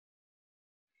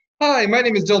Hi, my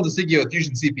name is Dylan DeSigio at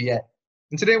Fusion CPA,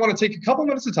 and today I want to take a couple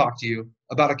minutes to talk to you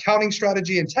about accounting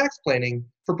strategy and tax planning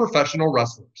for professional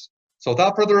wrestlers. So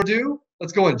without further ado,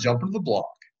 let's go and jump into the blog.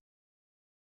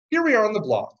 Here we are on the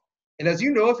blog, and as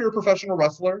you know, if you're a professional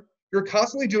wrestler, you're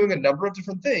constantly doing a number of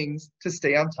different things to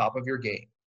stay on top of your game.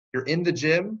 You're in the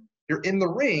gym, you're in the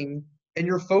ring, and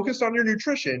you're focused on your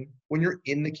nutrition when you're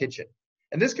in the kitchen.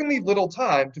 And this can leave little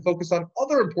time to focus on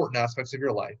other important aspects of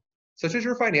your life, such as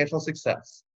your financial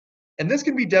success. And this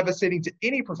can be devastating to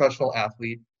any professional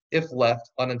athlete if left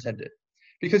unattended,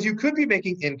 because you could be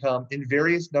making income in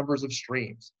various numbers of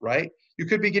streams, right? You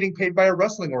could be getting paid by a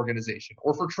wrestling organization,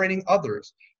 or for training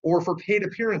others, or for paid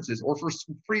appearances, or for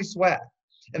free swag.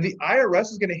 And the IRS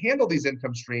is going to handle these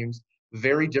income streams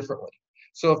very differently.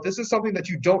 So if this is something that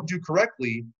you don't do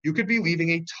correctly, you could be leaving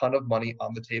a ton of money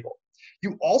on the table.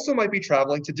 You also might be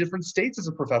traveling to different states as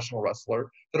a professional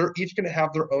wrestler that are each going to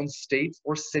have their own state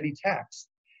or city tax.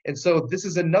 And so this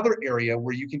is another area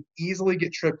where you can easily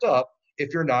get tripped up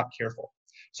if you're not careful.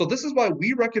 So this is why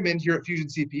we recommend here at Fusion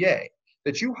CPA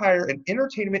that you hire an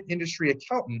entertainment industry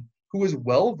accountant who is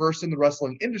well versed in the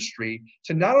wrestling industry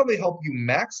to not only help you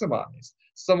maximize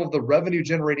some of the revenue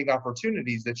generating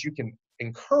opportunities that you can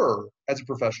incur as a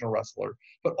professional wrestler,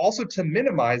 but also to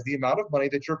minimize the amount of money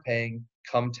that you're paying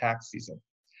come tax season.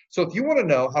 So if you want to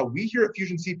know how we here at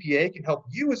Fusion CPA can help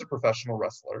you as a professional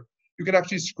wrestler, you can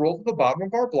actually scroll to the bottom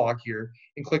of our blog here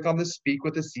and click on the Speak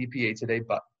with a CPA Today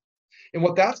button. And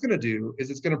what that's going to do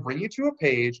is it's going to bring you to a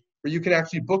page where you can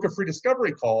actually book a free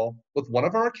discovery call with one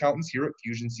of our accountants here at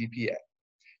Fusion CPA.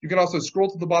 You can also scroll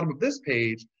to the bottom of this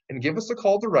page and give us a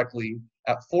call directly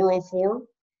at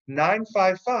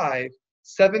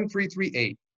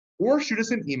 404-955-7338, or shoot us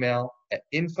an email at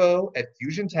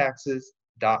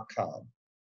info@fusiontaxes.com.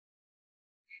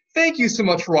 Thank you so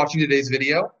much for watching today's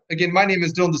video. Again, my name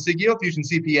is Dylan DeSigio of Fusion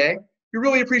CPA. We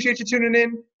really appreciate you tuning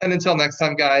in. And until next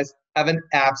time, guys, have an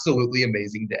absolutely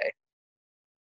amazing day.